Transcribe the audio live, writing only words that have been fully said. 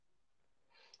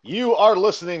You are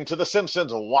listening to the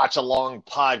Simpsons Watch Along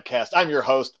podcast. I'm your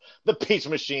host, the Peach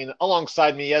Machine.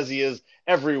 Alongside me, as he is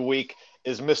every week,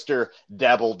 is Mr.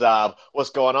 Dabble Dob. What's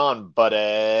going on,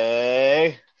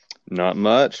 buddy? Not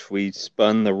much. We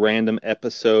spun the random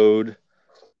episode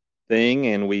thing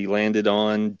and we landed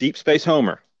on Deep Space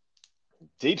Homer.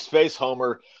 Deep Space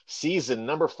Homer, season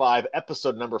number 5,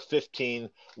 episode number 15.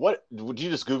 What would you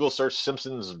just Google search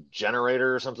Simpsons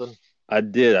generator or something? I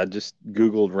did. I just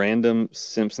Googled random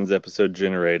Simpsons episode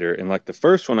generator, and like the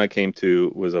first one I came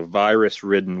to was a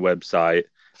virus-ridden website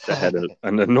that had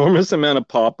an enormous amount of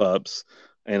pop-ups,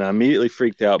 and I immediately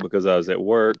freaked out because I was at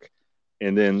work.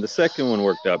 And then the second one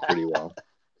worked out pretty well.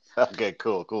 Okay,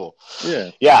 cool. Yeah,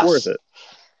 worth Yes. it.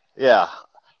 Yeah.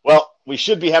 Well, we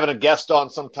should be having a guest on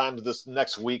sometime this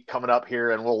next week coming up here,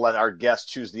 and we'll let our guest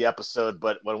choose the episode.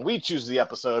 But when we choose the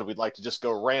episode, we'd like to just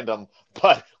go random,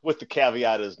 but with the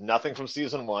caveat is nothing from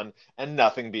season 1 and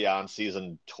nothing beyond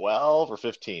season 12 or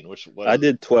 15. What I is it?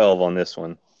 did 12 on this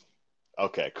one.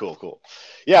 Okay, cool.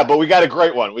 Yeah, but we got a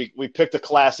great one. We picked a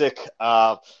classic.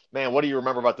 Man, what do you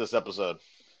remember about this episode?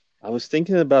 I was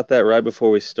thinking about that right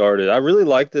before we started. I really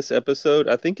like this episode.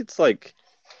 I think it's like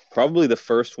probably the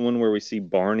first one where we see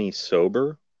Barney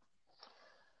sober,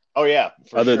 Oh yeah,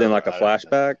 for other than sure. like a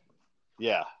flashback.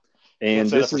 Yeah, can't And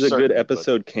say that this for is a good certain, but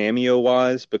episode cameo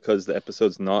wise because the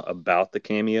episode's not about the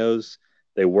cameos.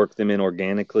 They work them in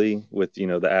organically with, the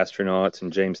astronauts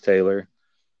and James Taylor.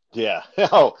 yeah.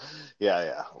 Oh,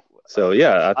 yeah. So Uh,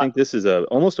 yeah, I I, think this is a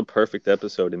almost a perfect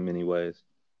episode in many ways.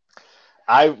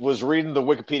 I was reading the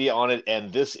Wikipedia on it,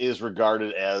 and this is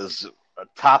regarded as a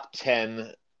top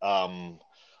 10.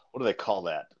 What do they call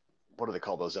that? What do they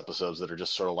call those episodes that are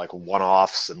just sort of like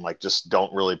one-offs and like just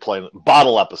don't really play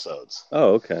bottle episodes?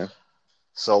 Oh, okay.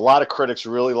 So a lot of critics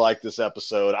really like this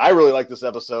episode. I really like this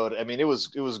episode. I mean, it was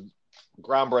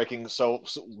groundbreaking. So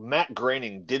Matt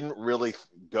Groening didn't really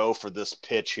go for this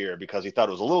pitch here because he thought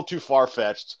it was a little too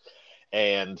far-fetched,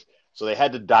 and so they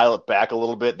had to dial it back a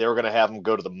little bit. They were going to have him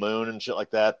go to the moon and shit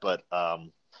like that, but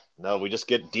no, we just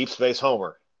get Deep Space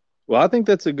Homer. Well, I think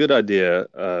that's a good idea,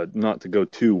 not to go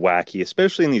too wacky,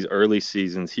 especially in these early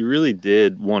seasons. He really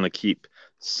did want to keep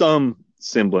some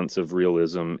semblance of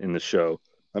realism in the show.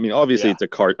 I mean, obviously Yeah,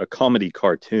 it's a comedy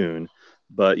cartoon,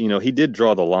 but he did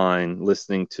draw the line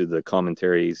listening to the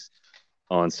commentaries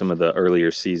on some of the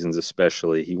earlier seasons,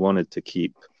 especially. He wanted to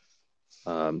keep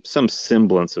some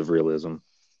semblance of realism.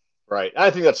 right. I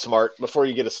think that's smart. Before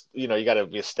you get you got to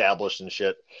be established and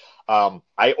shit.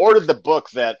 I ordered the book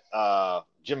that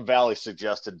Jim Valley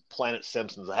suggested, Planet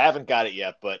Simpsons. I haven't got it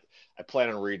yet, but I plan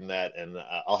on reading that, and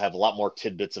I'll have a lot more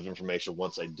tidbits of information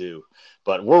once I do.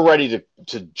 But we're ready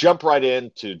to jump right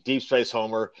into Deep Space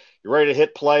Homer. You ready to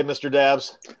hit play, Mister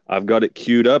Dabs? I've got it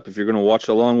queued up. If you're going to watch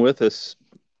along with us,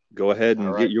 go ahead All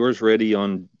and get right, yours ready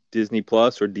on Disney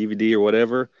Plus or DVD or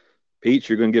whatever. Peach,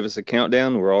 you're going to give us a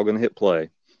countdown. We're all going to hit play.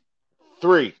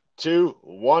 3, 2,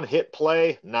 1, hit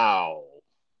play now.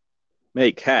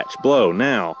 Make, catch, blow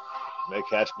now. Make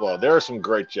catch blow. There are some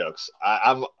great jokes.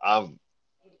 I'm.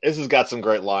 This has got some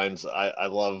great lines. I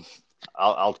love.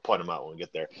 I'll point them out when we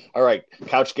get there. All right,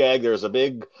 couch gag. There's a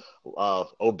big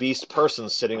obese person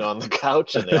sitting on the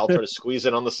couch, and they all try to squeeze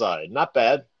in on the side. Not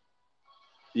bad.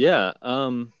 Yeah,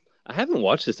 I haven't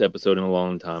watched this episode in a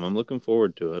long time. I'm looking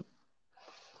forward to it.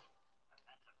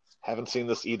 Haven't seen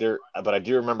this either, but I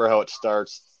do remember how it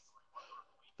starts.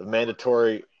 The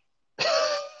mandatory.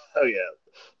 Oh yeah,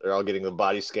 they're all getting the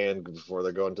body scan before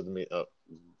they're going to the meet. Oh,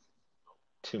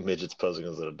 two midgets posing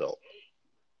as an adult.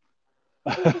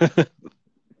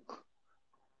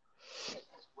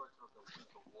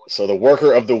 So the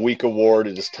Worker of the Week award.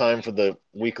 It is time for the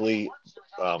weekly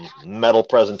medal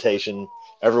presentation.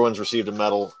 Everyone's received a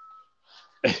medal.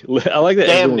 I like that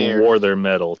Damn everyone near. wore their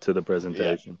medal to the Yeah.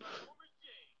 presentation.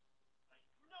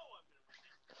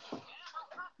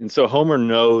 And so Homer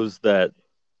knows that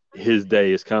his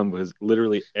day has come because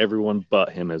literally everyone but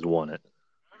him has won it.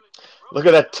 Look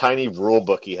at that tiny rule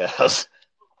book he has.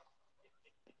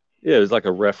 Yeah, it was like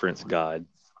a reference guide.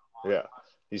 Yeah,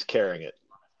 he's carrying it.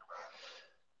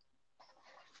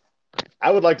 I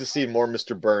would like to see more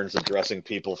Mr. Burns addressing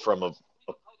people from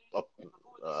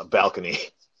a balcony.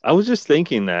 I was just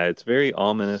thinking that it's very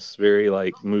ominous, very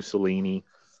like Mussolini.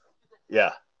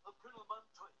 Yeah,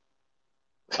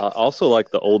 I also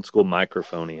like the old school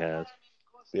microphone he has.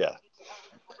 yeah.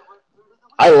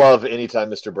 I love anytime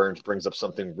Mr. Burns brings up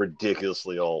something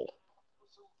ridiculously old.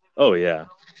 Oh yeah,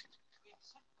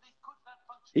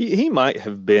 he might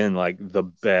have been like the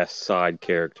best side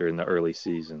character in the early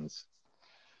seasons.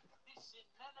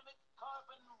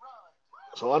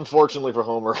 So unfortunately for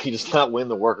Homer, he does not win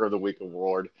the Worker of the Week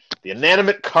award. The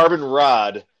inanimate carbon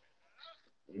rod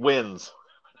wins.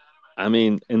 I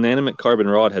mean, inanimate carbon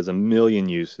rod has a million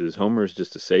uses. Homer's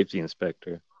just a safety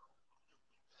inspector.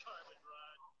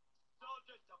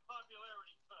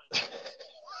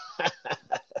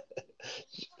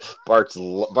 Bart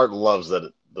loves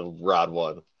that the rod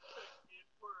won.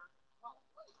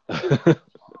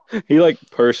 He like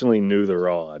personally knew the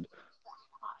rod.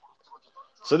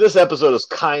 So this episode is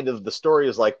kind of the story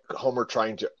is like Homer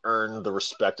trying to earn the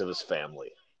respect of his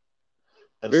family,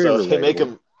 and Very so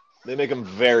relatable. they make him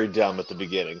very dumb at the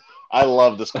beginning. I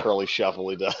love this curly shuffle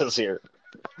he does here.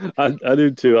 I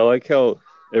do too. I like how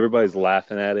everybody's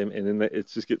laughing at him, and then it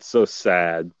just gets so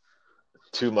sad.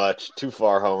 Too much, too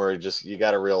far, Homer. Just you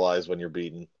got to realize when you're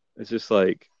beaten. It's just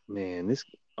like, man, this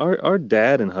our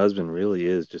dad and husband really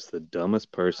is just the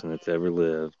dumbest person that's ever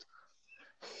lived.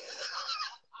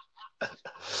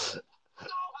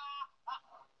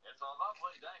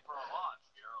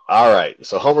 All right,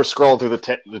 so Homer's scrolling through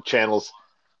the channels,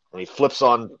 and he flips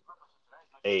on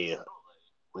a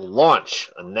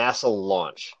NASA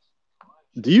launch.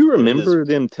 Do you And it is remember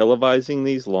them televising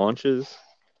these launches?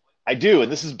 I do,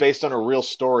 and this is based on a real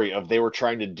story of they were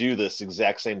trying to do this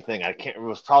exact same thing. I can't. It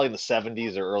was probably in the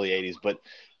 '70s or early '80s, but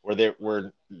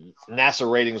where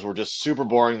NASA ratings were just super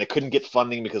boring. They couldn't get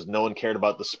funding because no one cared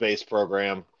about the space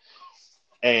program,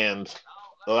 and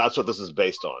well, that's what this is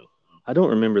based on. I don't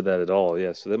remember that at all.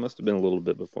 Yeah, so that must have been a little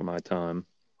bit before my time.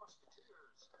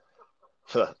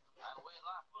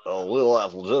 Oh, we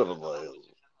laugh legitimately.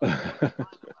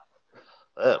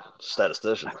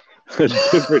 Statistician. A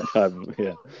different time,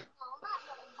 yeah.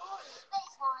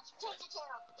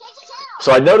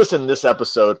 So I noticed in this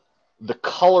episode, the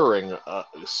coloring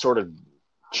sort of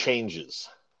changes.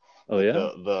 Oh yeah,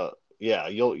 yeah,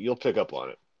 you'll pick up on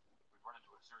it.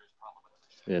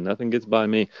 yeah. Nothing gets by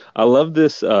me. I love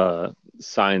this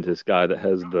scientist guy that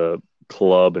has the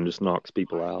club and just knocks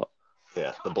people out.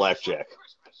 Yeah, the blackjack.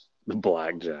 The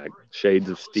blackjack, shades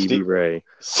of Stevie Ray.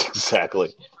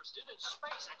 Exactly.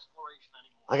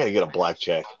 I gotta get a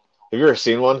blackjack. Have you ever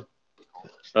seen one?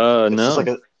 No.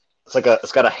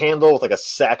 It's got a handle with like a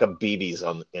sack of BBs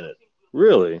in it.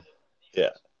 Really? Yeah.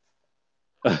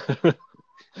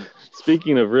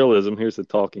 Speaking of realism, here's the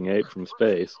talking ape from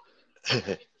space.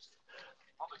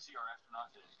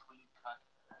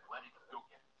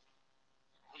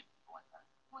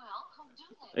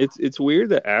 It's weird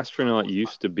that astronaut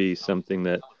used to be something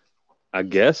that I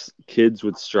guess kids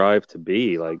would strive to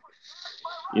be, like,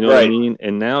 you know what I mean?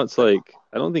 And now it's like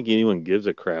I don't think anyone gives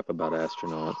a crap about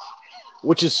astronauts.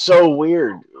 Which is so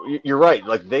weird. You're right.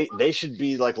 Like they should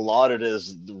be like lauded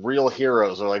as real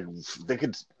heroes, or like they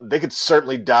could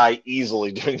certainly die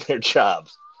easily doing their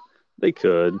jobs. They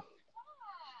could.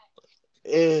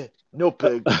 No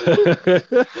pig.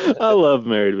 I love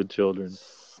Married with Children.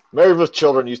 Married with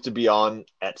Children used to be on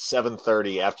at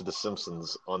 7:30 after The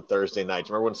Simpsons on Thursday nights.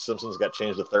 Remember when Simpsons got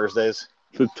changed to Thursdays?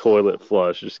 The toilet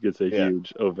flush just gets a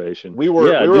huge ovation. We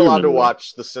were allowed to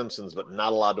watch The Simpsons, but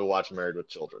not allowed to watch Married with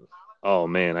Children. Oh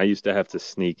man, I used to have to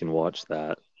sneak and watch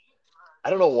that. I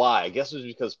don't know why. I guess it was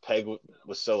because Peg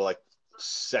was so like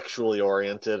sexually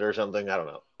oriented or something. I don't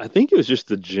know. I think it was just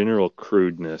the general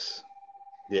crudeness.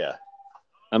 Yeah.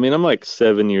 I mean, I'm like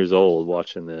 7 years old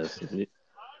watching this.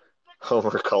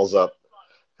 Homer calls up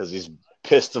because he's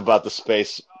pissed about the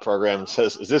space program and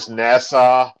says, "Is this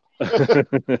NASA?"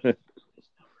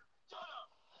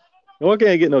 Why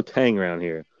can't I get no Tang around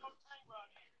here?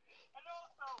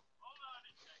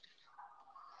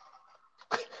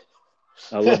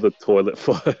 I love the toilet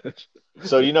flush.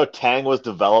 So you know Tang was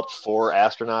developed for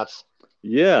astronauts?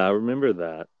 Yeah, I remember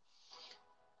that.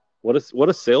 What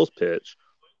a sales pitch.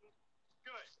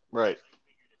 Right.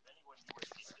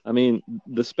 I mean,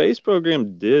 the space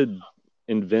program did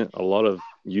invent a lot of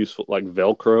useful, like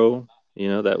Velcro, you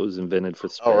know, that was invented for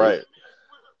space. Oh, right.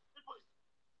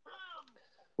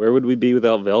 Where would we be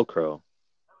without Velcro?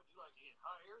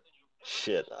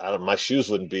 Shit, my shoes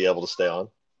wouldn't be able to stay on.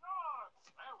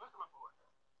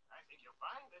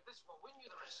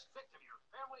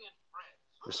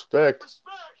 Respect.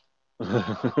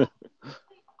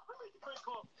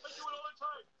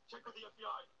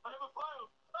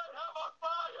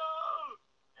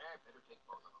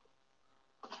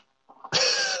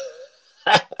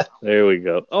 There we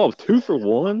go. Oh, 2 for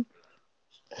 1?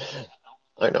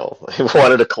 I know. He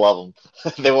wanted to club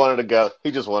them. They wanted to go.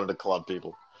 He just wanted to club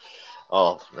people.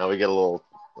 Oh, now we get a little.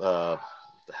 The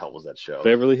hell was that show?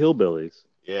 Beverly Hillbillies.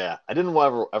 Yeah, I didn't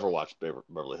ever watch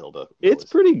Beverly Hillbillies. It's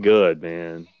pretty good,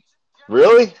 man.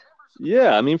 Really?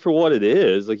 Yeah, I mean, for what it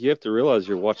is, like you have to realize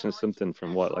you're watching something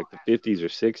from what, like the 50s or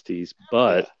 60s,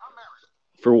 but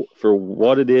for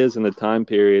what it is in the time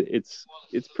period, it's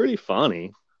pretty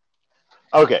funny.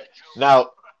 Okay,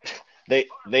 now they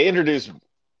introduce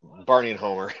Barney and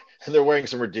Homer, and they're wearing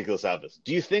some ridiculous outfits.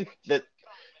 Do you think that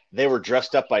they were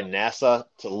dressed up by NASA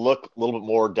to look a little bit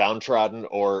more downtrodden,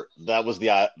 or that was the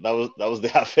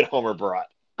outfit Homer brought?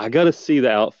 I got to see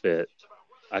the outfit.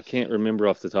 I can't remember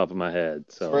off the top of my head.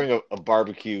 He's So, wearing a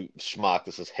barbecue schmuck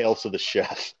that says "Hail to the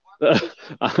Chef."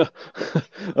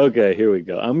 okay, here we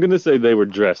go. I'm gonna say they were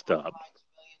dressed up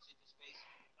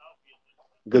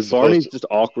because It's supposed Barney's to. just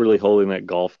awkwardly holding that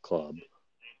golf club.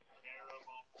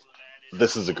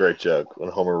 This is a great joke when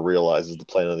Homer realizes the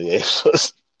Planet of the Apes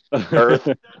was Earth.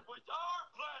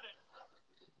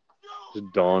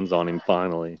 Just dawns on him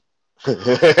finally.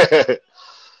 Have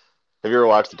you ever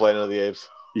watched the Planet of the Apes?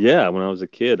 Yeah, when I was a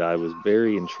kid, I was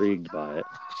very intrigued by it.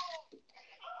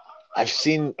 I've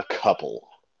seen a couple.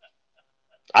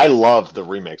 I love the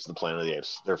remakes of the Planet of the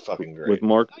Apes. They're fucking With great.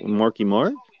 Marky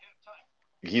Mark.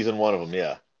 He's in one of them,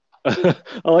 yeah. I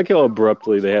like how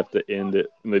abruptly they have to end it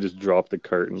and they just drop the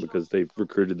curtain because they've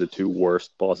recruited the two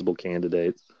worst possible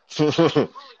candidates. They're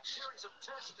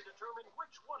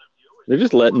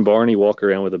just letting Barney walk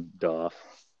around with a Duff.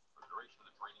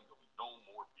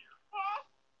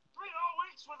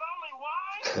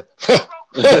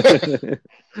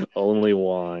 Only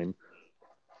wine.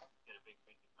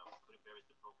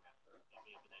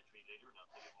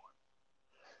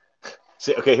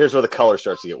 See, okay, here's where the color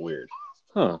starts to get weird.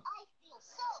 Huh.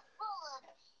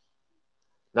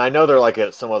 Now I know they're like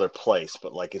at some other place,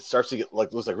 but like it starts to get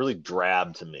like looks like really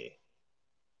drab to me.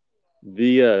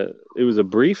 It was a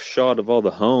brief shot of all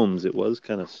the homes. It was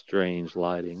kind of strange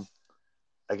lighting.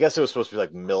 I guess it was supposed to be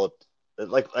like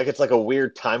like it's like a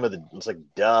weird time of the it's like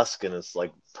dusk and it's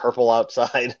like purple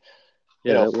outside.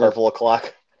 Yeah, that was purple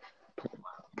o'clock.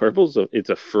 it's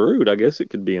a fruit. I guess it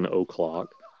could be an o'clock.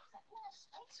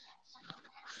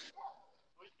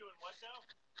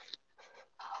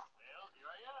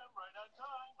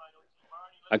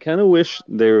 I kind of wish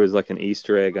there was like an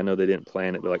Easter egg. I know they didn't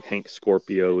plan it, but like Hank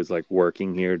Scorpio was like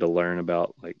working here to learn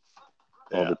about like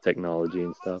all the technology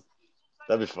and stuff.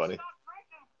 That'd be funny.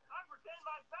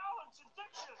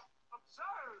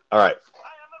 All right.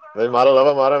 The model of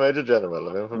a modern major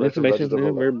gentleman.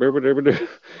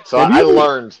 So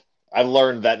I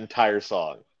learned that entire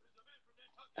song.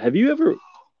 Have you ever?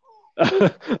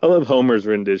 I love Homer's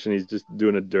rendition. He's just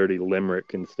doing a dirty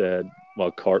limerick instead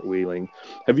while cartwheeling.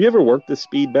 Have you ever worked a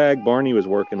speed bag? Barney was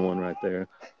working one right there.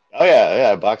 Oh yeah.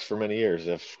 I boxed for many years.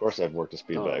 Of course, I've worked a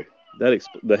speed bag.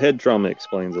 The head trauma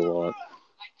explains a lot.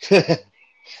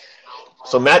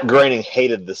 So Matt Groening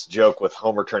hated this joke with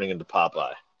Homer turning into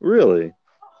Popeye. Really?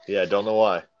 Yeah, I don't know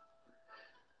why.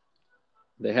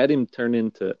 They had him turn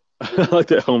into. I like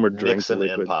that Homer drinks Nixon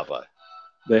liquid. and Popeye.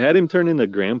 They had him turn into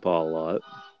Grandpa a lot.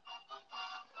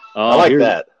 I like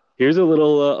that. Here's a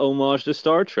little homage to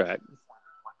Star Trek.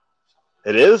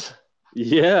 It is?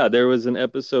 Yeah, there was an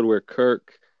episode where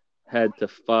Kirk had to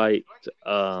fight.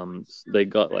 They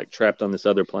got like trapped on this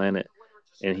other planet,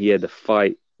 and he had to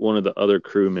fight one of the other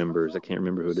crew members. I can't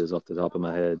remember who it is off the top of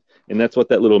my head. And that's what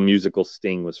that little musical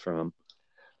sting was from.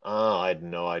 Oh, I had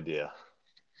no idea.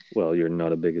 Well, you're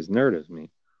not as big as nerd as me.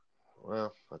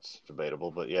 Well, that's debatable,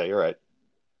 but yeah, you're right.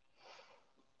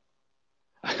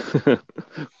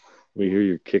 We hear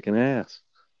you're kicking ass.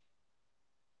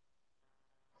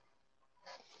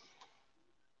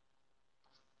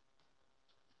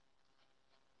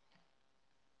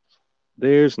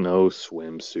 There's no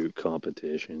swimsuit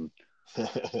competition.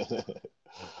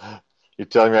 You're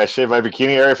telling me I shaved my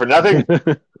bikini area for nothing?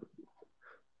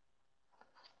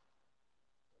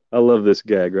 I love this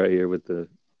gag right here with the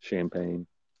champagne.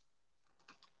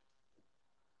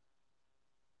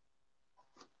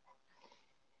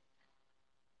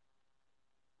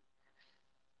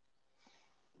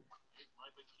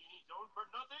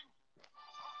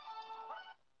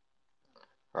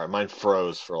 All right, mine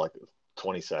froze for like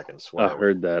 20 seconds. I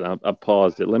heard that. I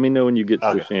paused it. Let me know when you get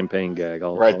to the champagne gag.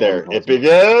 Right there. It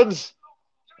begins.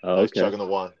 Oh, okay. I was chugging the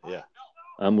wine. Yeah.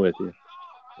 I'm with you.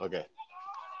 Okay.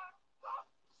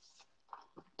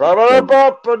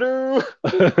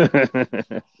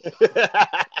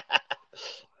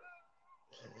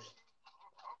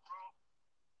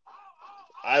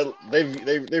 They've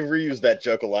reused that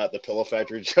joke a lot, the Pillow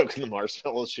Factory joke and the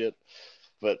marshmallow shit,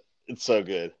 but it's so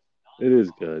good. It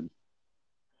is good.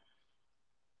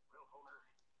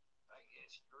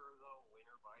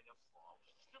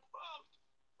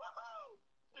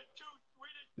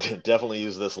 Definitely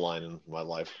use this line in my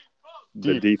life.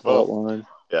 The default line?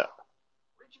 Yeah.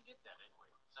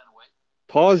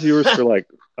 Pause yours for like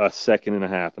a second and a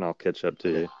half and I'll catch up to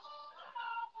you.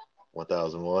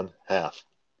 1001, half.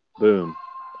 Boom.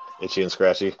 Itchy and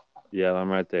scratchy. Yeah, I'm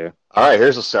right there. All right,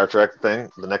 here's a Star Trek thing.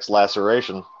 The next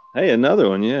laceration. Hey, another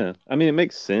one. Yeah, I mean, it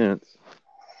makes sense.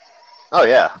 Oh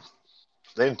yeah,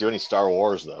 they didn't do any Star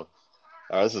Wars though.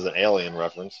 Oh, this is an Alien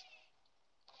reference.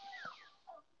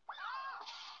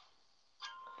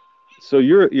 So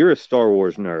you're a Star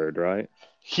Wars nerd, right?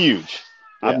 Huge.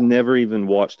 I've Yeah. never even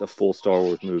watched a full Star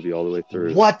Wars movie all the way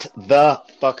through. What the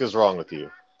fuck is wrong with you?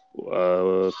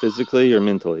 Physically or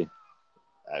mentally?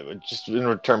 Just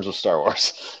in terms of Star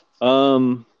Wars.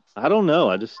 I don't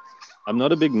know. I'm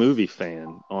not a big movie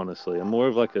fan, honestly. I'm more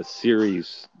of like a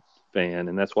series fan,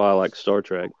 and that's why I like Star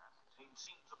Trek.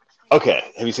 Okay,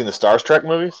 have you seen the Star Trek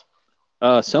movies?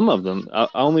 Some of them. I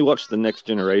only watched the Next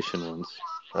Generation ones.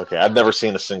 Okay, I've never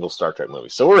seen a single Star Trek movie,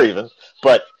 so we're even.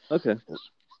 But Okay.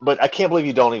 I can't believe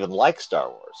you don't even like Star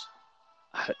Wars.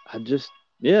 I just,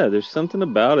 yeah, there's something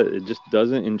about it. It just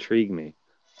doesn't intrigue me.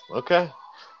 Okay,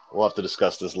 we'll have to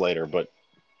discuss this later, but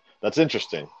that's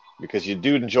interesting because you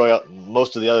do enjoy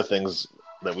most of the other things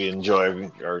that we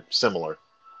enjoy are similar.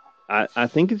 I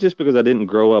think it's just because I didn't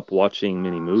grow up watching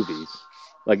many movies.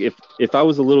 Like if I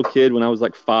was a little kid when I was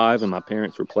like 5 and my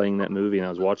parents were playing that movie and I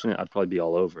was watching it, I'd probably be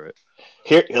all over it.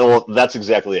 Here, well, that's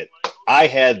exactly it. I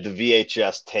had the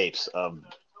VHS tapes of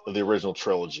the original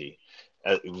trilogy.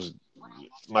 It was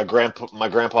my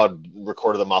grandpa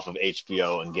recorded them off of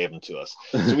HBO and gave them to us.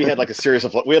 So we had like a series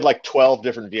of we had like 12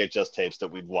 different VHS tapes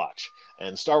that we'd watch,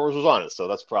 and Star Wars was on it. So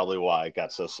that's probably why it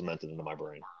got so cemented into my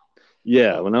brain.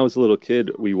 Yeah, when I was a little kid,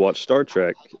 we watched Star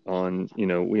Trek on,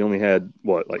 we only had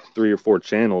what, like 3 or 4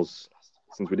 channels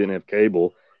since we didn't have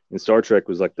cable. And Star Trek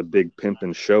was like the big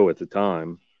pimpin' show at the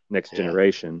time, Next Yeah.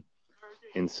 Generation.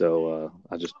 And so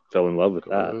I just fell in love with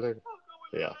that.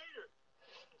 Yeah.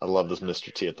 I love this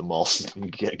Mr. T at the mall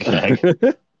gag.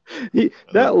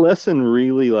 That lesson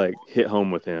really like hit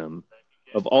home with him.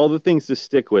 Of all the things to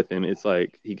stick with him, it's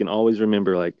like he can always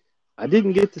remember, like, I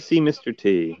didn't get to see Mr.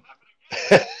 T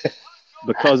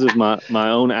because of my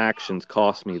own actions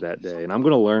cost me that day, and I'm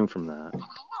going to learn from that.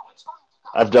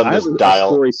 I've done I this have a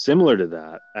dial. story similar to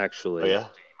that, actually. Oh yeah.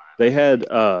 They had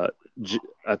I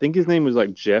think his name was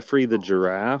like Jeffrey the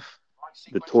Giraffe,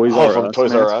 the Toys Oh, R from Us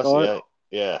Toys R Us. mascot, Yeah.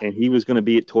 Yeah. and he was going to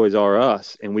be at Toys R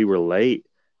Us, and we were late,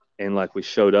 and like we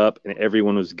showed up, and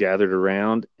everyone was gathered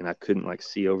around, and I couldn't like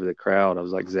see over the crowd. I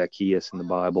was like Zacchaeus in the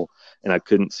Bible, and I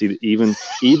couldn't see even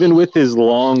with his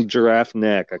long giraffe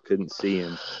neck, I couldn't see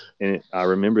him. And I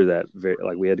remember that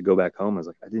like we had to go back home. I was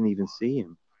like, I didn't even see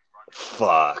him.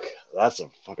 Fuck. That's a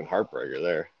fucking heartbreaker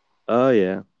there. Oh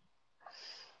yeah,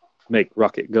 make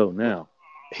Rocket go now.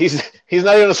 He's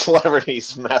not even a celebrity.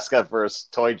 He's a mascot for a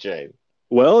toy chain.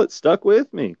 Well, it stuck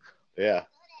with me. Yeah.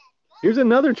 Here's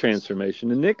another transformation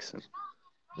to Nixon.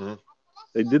 Mm-hmm.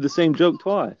 They did the same joke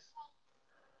twice.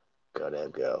 Go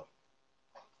Dad, go.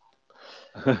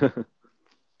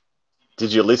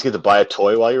 Did you at least get to buy a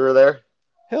toy while you were there?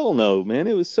 Hell no, man.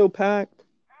 It was so packed.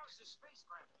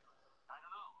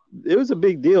 It was a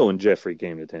big deal when Jeffrey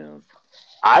came to town.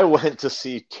 I went to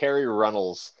see Terry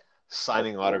Runnels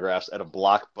signing autographs at a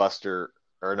Blockbuster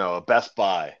or no, a Best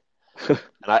Buy. and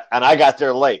I got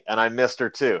there late and I missed her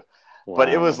too. Wow. But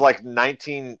it was like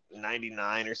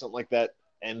 1999 or something like that.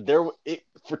 And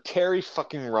for Terry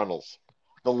fucking Runnels,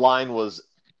 the line was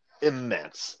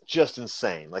immense, just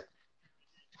insane, like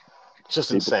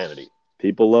just insanity.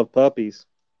 People love puppies.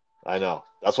 I know.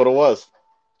 That's what it was.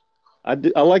 I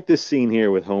like this scene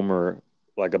here with Homer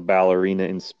like a ballerina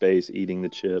in space eating the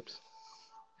chips.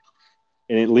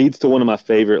 And it leads to one of my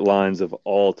favorite lines of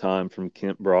all time from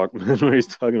Kent Brockman, where he's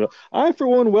talking about, I, for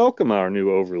one, welcome our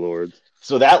new overlords.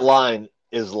 So that line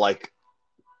is like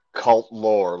cult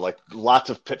lore. Like lots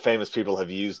of famous people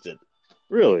have used it.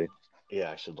 Really?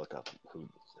 Yeah, I should look up who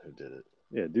did it.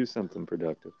 Yeah, do something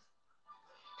productive.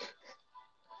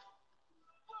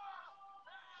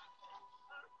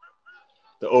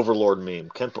 The Overlord meme.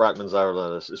 Kent Brockman's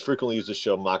Ireland is frequently used to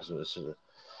show mocks.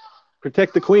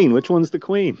 Protect the queen. Which one's the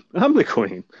queen? I'm the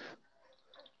queen.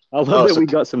 I love that we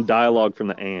got some dialogue from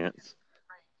the ants.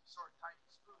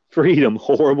 Freedom.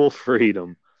 Horrible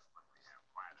freedom.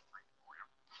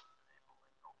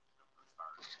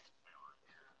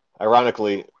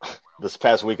 Ironically, this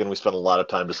past weekend we spent a lot of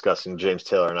time discussing James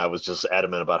Taylor, and I was just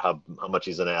adamant about how much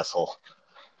he's an asshole.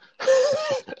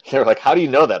 They were like, how do you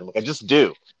know that? I'm like, I just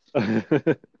do.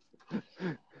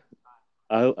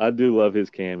 I do love his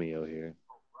cameo here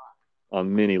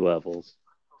on many levels.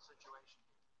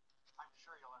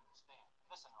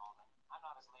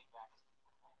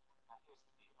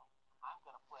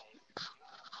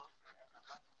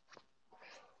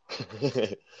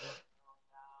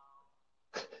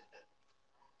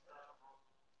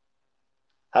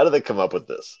 How did they come up with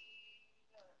this?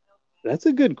 That's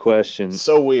a good question.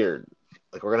 So weird.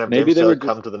 Like we're gonna have Maybe James they were Taylor just.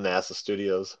 come to the NASA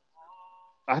studios.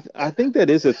 I think that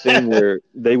is a thing where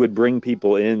they would bring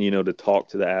people in, to talk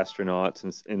to the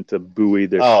astronauts and to buoy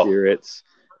their Oh, spirits.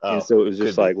 And oh, so it was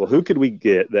just could be. like, well, who could we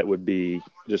get that would be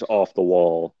just off the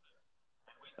wall?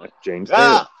 Like James Taylor.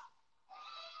 Ah,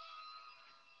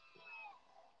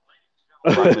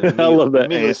 Rockman I love that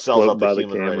immediately ant sells cloaked out the by the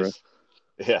human camera. race.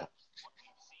 Yeah.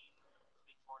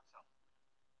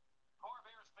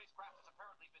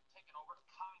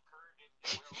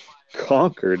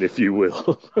 Conquered, if you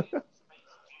will.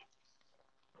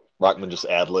 Rockman just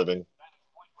ad-libbing.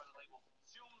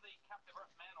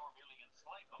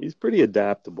 He's pretty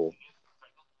adaptable.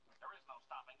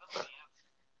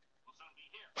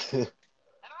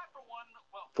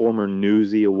 Former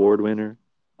Newsy Award winner,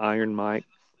 Iron Mike.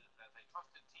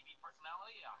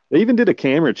 They even did a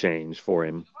camera change for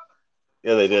him.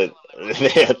 Yeah, they did. They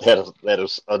had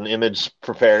an image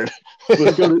prepared.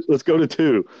 Let's go to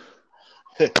two.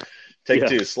 Take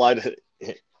two. Slide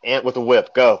ant with a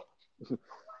whip. Go.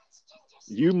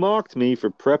 You mocked me for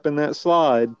prepping that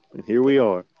slide, and here we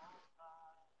are.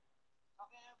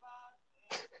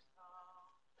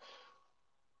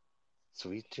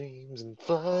 Sweet dreams and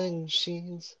flying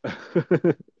machines.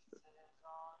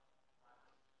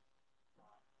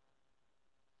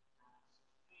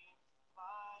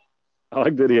 I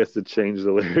like that he has to change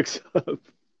the lyrics up.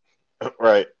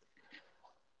 Right.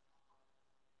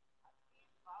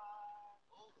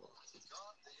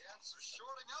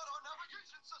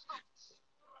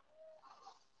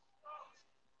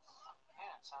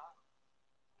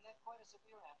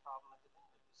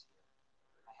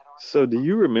 So, do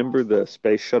you remember the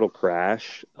space shuttle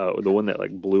crash? The one that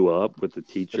like blew up with the The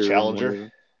teacher and Challenger.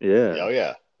 whatever? Yeah. Oh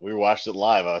yeah. We watched it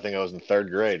live. I think I was in third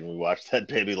grade and we watched that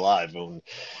baby live and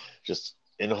just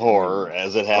in horror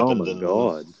as it Oh happened. my And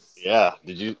God. yeah,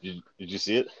 did you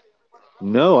see it?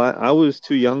 No, I was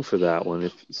too young for that one.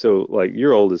 If so, like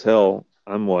you're old as hell.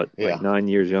 I'm what, like Yeah. 9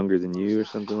 years younger than you or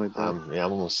something like that. Yeah,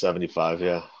 I'm almost 75.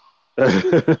 Yeah. I'm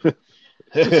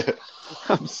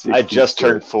I just 66.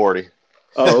 turned 40.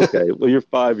 Oh, okay. Well, you're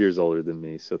 5 years older than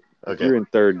me. So if Okay. you're in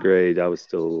third grade, I was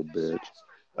still a little bitch.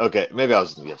 Okay, maybe I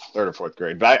was in third or fourth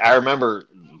grade, but I remember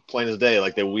plain as day,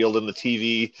 like they wheeled in the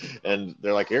TV and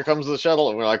they're like, "Here comes the shuttle,"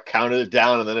 and we're like counted it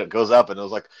down, and then it goes up, and it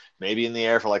was like maybe in the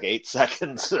air for like 8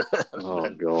 seconds, and Oh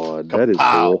then God, that is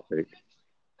kapow! horrific.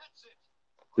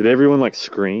 Did everyone like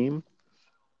scream?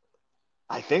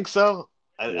 I think so.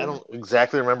 I Yeah. don't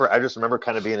exactly remember. I just remember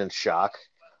kind of being in shock,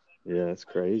 Yeah, it's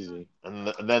crazy. and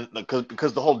then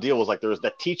because the whole deal was like there was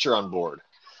that teacher on board,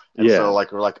 and so Yeah.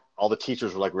 like we're like all the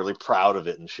teachers were like really proud of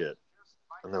it and shit,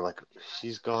 and they're like,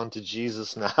 "She's gone to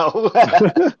Jesus now."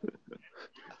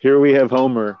 Here we have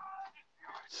Homer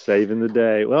saving the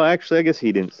day. Well, actually, I guess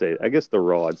he didn't save. I guess the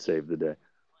rod saved the day.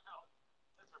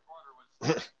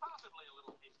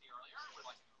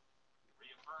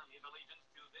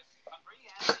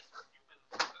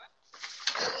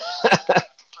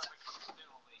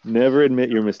 Never admit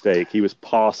your mistake. He was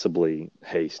possibly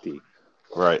hasty.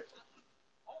 Right.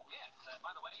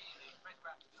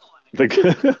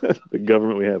 The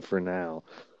government we have for now.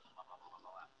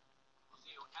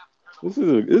 This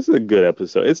is a good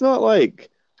episode. It's not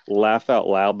like laugh out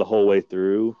loud the whole way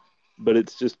through, but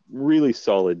it's just really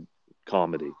solid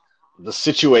comedy. The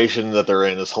situation that they're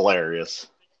in is hilarious,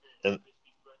 and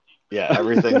yeah,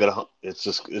 everything that it's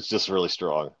just really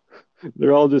strong.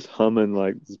 They're all just humming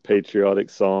like this patriotic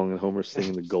song, and Homer's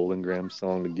singing the Golden Graham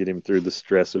song to get him through the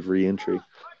stress of reentry.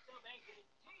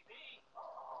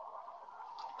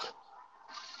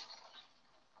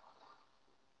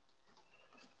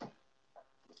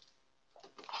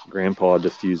 Grandpa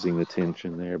diffusing the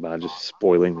tension there by just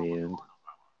spoiling the end.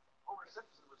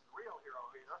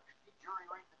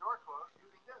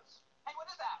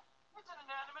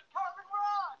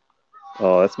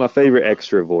 Oh, that's my favorite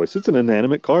extra voice. It's an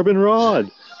inanimate carbon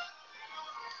rod.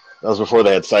 That was before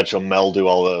they had Sideshow Mel do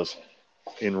all those.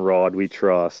 In Rod We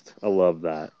Trust. I love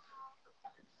that.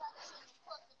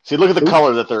 See, look at the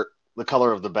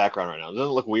color of the background right now. Doesn't it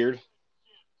look weird?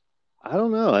 I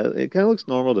don't know. It kind of looks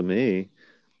normal to me.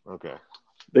 Okay.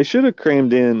 They should have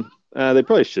crammed in. They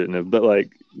probably shouldn't have. But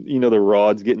like, the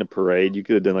rods getting a parade. You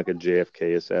could have done like a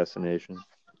JFK assassination.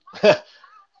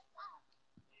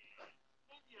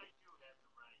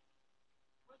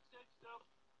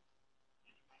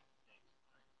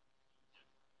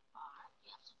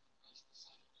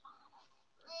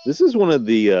 This is one of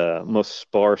the most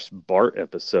sparse Bart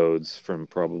episodes from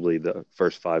probably the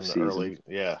first five In the seasons. early,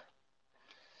 yeah.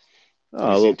 Have Oh,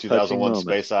 you a seen little touching 2001: moment.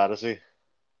 Space Odyssey?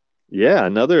 Yeah,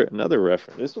 another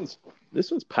reference.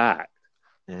 This one's packed.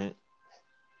 Mm-hmm.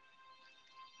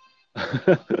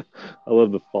 I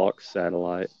love the Fox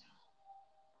satellite.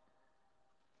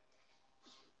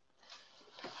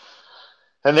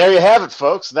 And there you have it,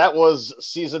 folks. That was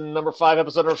season number 5,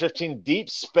 episode number 15, Deep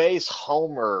Space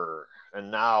Homer.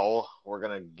 And now we're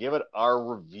going to give it our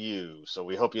review. So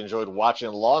we hope you enjoyed watching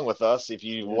along with us. If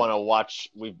you want to watch,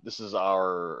 this is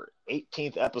our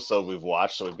 18th episode we've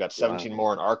watched. So we've got 17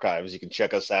 more in archives. You can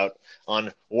check us out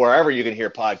on wherever you can hear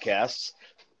podcasts.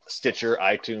 Stitcher,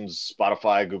 iTunes,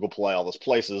 Spotify, Google Play, all those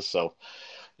places. So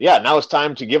yeah, now it's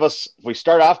time to give us, we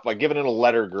start off by giving it a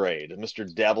letter grade. Mr.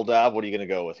 Dabbledob, what are you going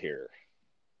to go with here?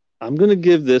 I'm going to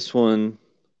give this one,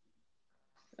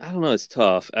 I don't know, it's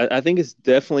tough. I think it's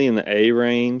definitely in the A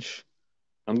range.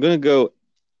 I'm going to go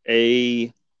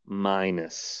A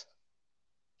minus.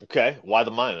 Okay, why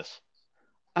the minus?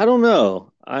 I don't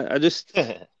know. I just,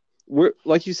 we're,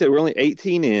 like you said, we're only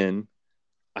 18 in.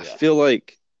 I feel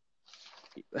like,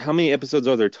 how many episodes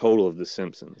are there total of The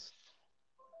Simpsons?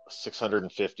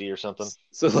 650 or something.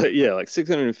 So like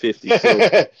 650.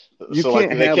 So you so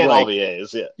can't they have can't all be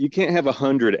A's. Yeah, you can't have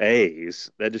 100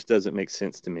 A's. That just doesn't make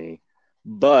sense to me.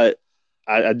 But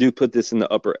I do put this in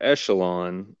the upper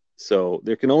echelon, so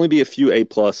there can only be a few A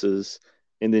pluses,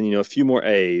 and then a few more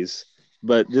A's.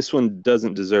 But this one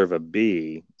doesn't deserve a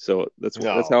B, so that's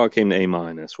how I came to A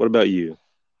minus. What about you?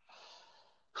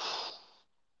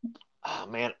 Oh,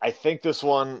 man, I think this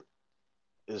one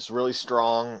is really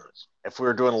strong. If we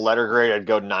were doing a letter grade, I'd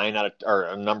go 9 out of, or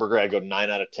a number grade, I'd go 9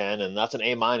 out of 10, and that's an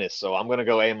A minus. So I'm going to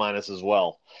go A minus as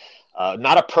well.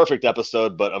 Not a perfect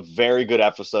episode, but a very good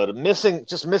episode. Missing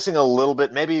a little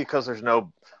bit, maybe because there's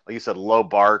no, like you said, low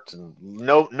Bart and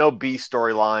no B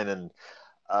storyline, and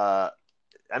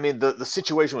I mean the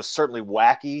situation was certainly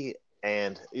wacky,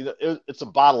 and it's a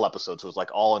bottle episode, so it's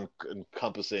like all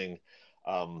encompassing,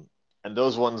 and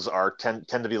those ones tend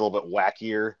to be a little bit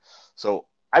wackier. So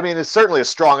I mean, it's certainly a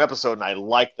strong episode, and I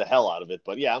like the hell out of it.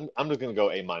 But yeah, I'm just going to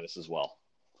go A minus as well.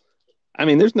 I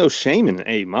mean, there's no shame in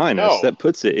A minus. No. That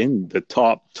puts it in the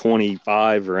top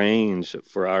 25 range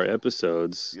for our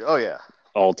episodes. Oh yeah,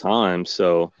 all time.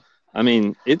 So, I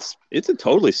mean, it's a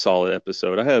totally solid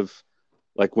episode. I have,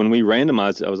 like, when we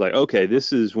randomized it, I was like, okay,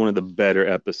 this is one of the better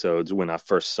episodes when I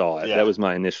first saw it. Yeah. That was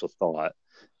my initial thought,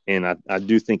 and I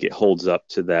do think it holds up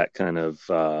to that kind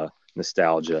of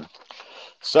nostalgia.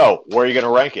 So, where are you going to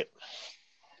rank it?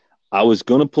 I was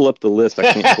going to pull up the list.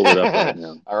 I can't pull it up right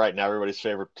now. All right, now everybody's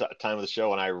favorite time of the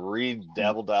show, and I read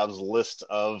Dabbledob's list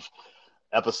of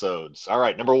episodes. All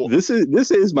right, number 1. This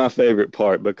is my favorite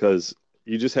part because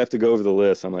you just have to go over the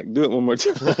list. I'm like, do it one more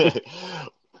time.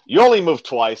 You Only Move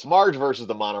Twice, Marge versus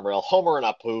the Monorail, Homer and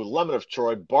Apu, Lemon of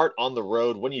Troy, Bart on the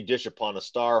Road, When You Dish Upon a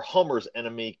Star, Homer's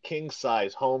Enemy, King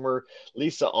Size Homer,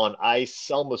 Lisa on Ice,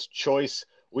 Selma's Choice,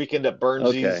 Weekend at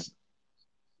Burnsies. Okay.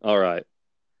 All right.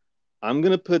 I'm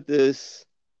going to put this,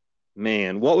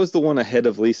 man, what was the one ahead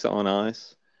of Lisa on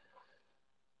Ice?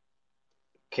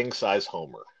 King Size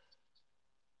Homer.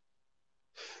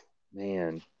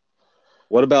 Man.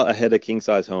 What about ahead of King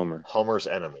Size Homer? Homer's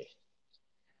Enemy.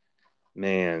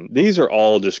 Man, these are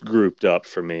all just grouped up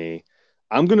for me.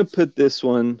 I'm going to put this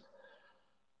one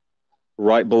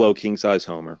right below King Size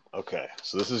Homer. Okay,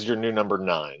 so this is your new number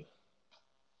 9.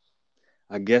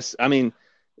 I guess, I mean,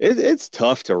 it's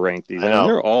tough to rank these. I mean,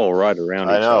 they're all right around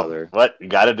each other. But you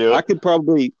got to do it. I could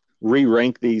probably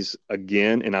re-rank these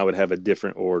again, and I would have a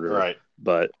different order. Right.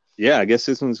 But, yeah, I guess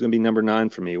this one's going to be number 9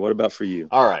 for me. What about for you?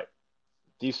 All right.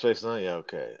 Deep Space Nine, yeah,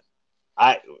 okay.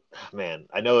 I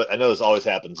know this always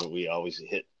happens, that we always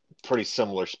hit pretty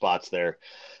similar spots there.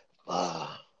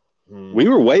 We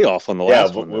were way off on the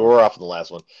last one. Yeah, we were off on the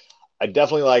last one. I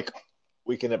definitely like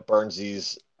Weekend at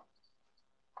Burnsies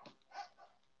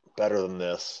better than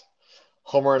this.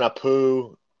 Homer and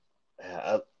Apu.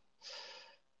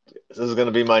 This is going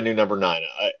to be my new number 9.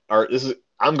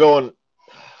 I'm going.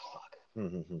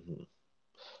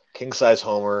 King Size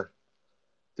Homer.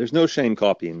 There's no shame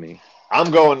copying me. I'm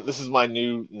going. This is my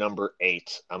new number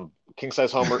 8. King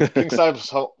Size Homer.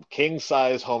 King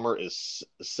Size Homer is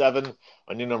 7.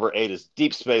 My new number 8 is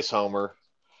Deep Space Homer,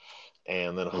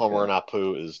 and then Homer and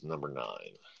Apu is number 9.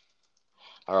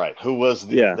 All right, who was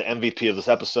the MVP of this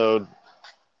episode?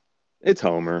 It's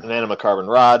Homer. Nanocarbon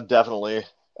Rod, definitely.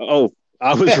 Oh,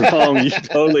 I was wrong. You're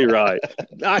totally right.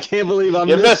 I can't believe I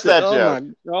missed that joke. Oh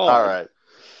my God. All right.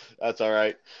 That's all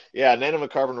right. Yeah,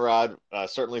 Nanocarbon Rod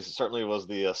certainly was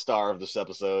the star of this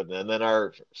episode. And then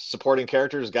our supporting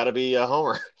character's got to be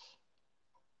Homer.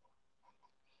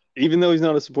 Even though he's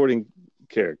not a supporting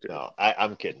character. No,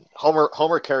 I'm kidding.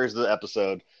 Homer carries the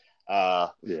episode.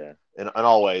 In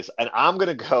all ways. And I'm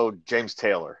going to go James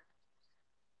Taylor.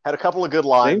 Had a couple of good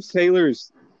lines. James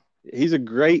Taylor's He's a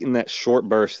great in that short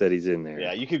burst that he's in Yeah,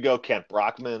 there. you could go Kent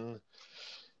Brockman.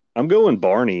 I'm going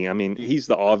Barney. I mean, he's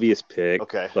the obvious pick,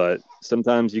 Okay. but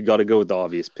sometimes you got to go with the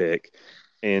obvious pick.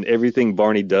 And everything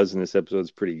Barney does in this episode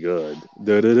is pretty good.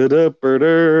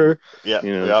 Da-da-da-da-da-da. Yeah,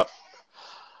 You know, yeah.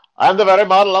 I'm the very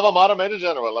model of a modern major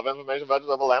general of information,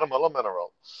 vegetable, animal, and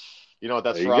mineral. You know what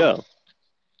that's there you from?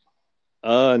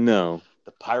 go. No.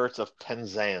 The Pirates of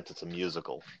Penzance. It's a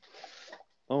musical.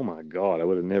 Oh my God, I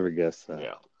would have never guessed that.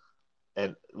 Yeah.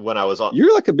 And when I was on,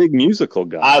 You're like a big musical I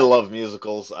guy. love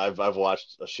musicals. I've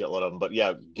watched a shitload of them. But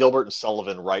yeah, Gilbert and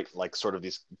Sullivan write like sort of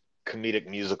these comedic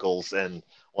musicals, and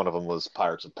one of them was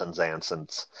Pirates of Penzance. And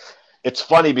it's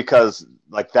funny because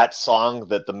like that song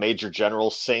that the Major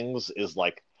General sings is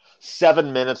like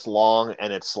 7 minutes long,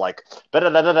 and it's like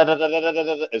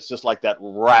it's just like that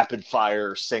rapid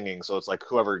fire singing. So it's like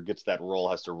whoever gets that role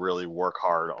has to really work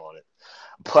hard on it.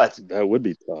 But That would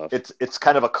be tough. it's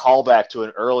kind of a callback to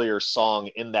an earlier song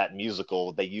in that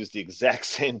musical. They use the exact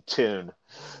same tune,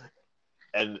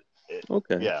 and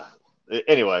Okay. yeah.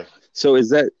 Anyway, So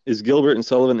is Gilbert and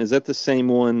Sullivan, is that the same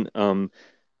one,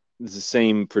 the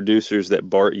same producers that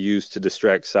Bart used to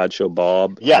distract Sideshow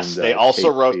Bob yes, and they also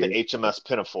Kate wrote the Spears? HMS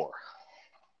Pinafore.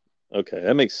 Okay,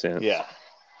 that makes sense. Yeah.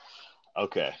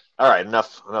 Okay. All right.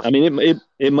 Enough. Enough. I mean,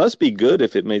 it must be good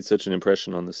if it made such an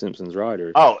impression on the Simpsons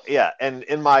writers. Oh yeah, and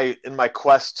in my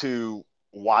quest to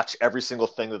watch every single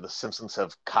thing that the Simpsons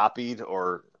have copied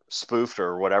or spoofed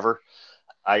or whatever,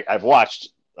 I've watched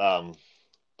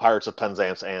Pirates of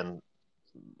Penzance and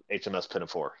HMS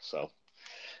Pinafore. So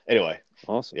anyway,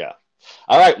 Awesome. yeah.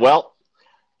 All right. Well,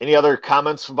 any other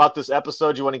comments about this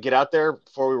episode you want to get out there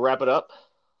before we wrap it up?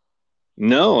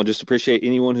 No, just appreciate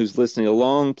anyone who's listening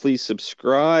along. Please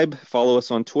subscribe, follow us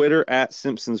on Twitter at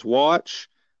Simpsons Watch,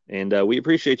 and we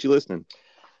appreciate you listening.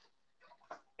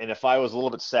 And if I was a little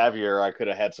bit savvier, I could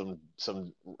have had some.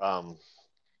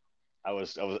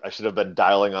 I should have been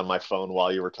dialing on my phone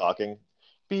while you were talking.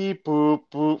 Beep boop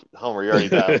boop. Homer, you're already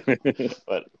down.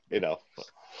 But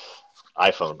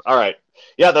iPhone. All right.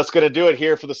 Yeah, that's going to do it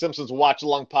here for the Simpsons Watch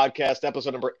Along podcast,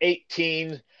 episode number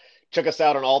 18. Check us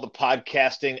out on all the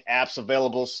podcasting apps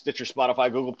available: Stitcher,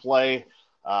 Spotify, Google Play,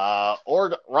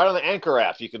 or right on the Anchor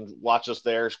app. You can watch us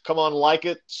there. Come on, like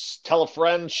it, tell a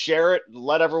friend, share it,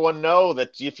 let everyone know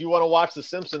that if you want to watch The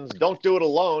Simpsons, don't do it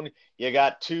alone. You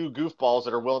got two goofballs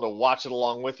that are willing to watch it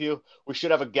along with you. We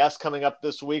should have a guest coming up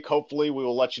this week. Hopefully, we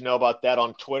will let you know about that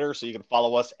on Twitter, so you can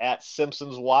follow us at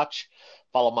Simpsons Watch.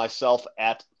 Follow myself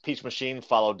at Peach Machine.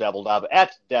 Follow Dabbledob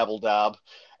at Dabbledob.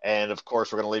 And of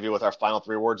course, we're going to leave you with our final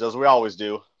three words, as we always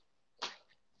do.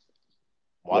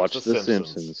 Watch The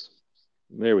Simpsons.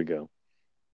 There we go.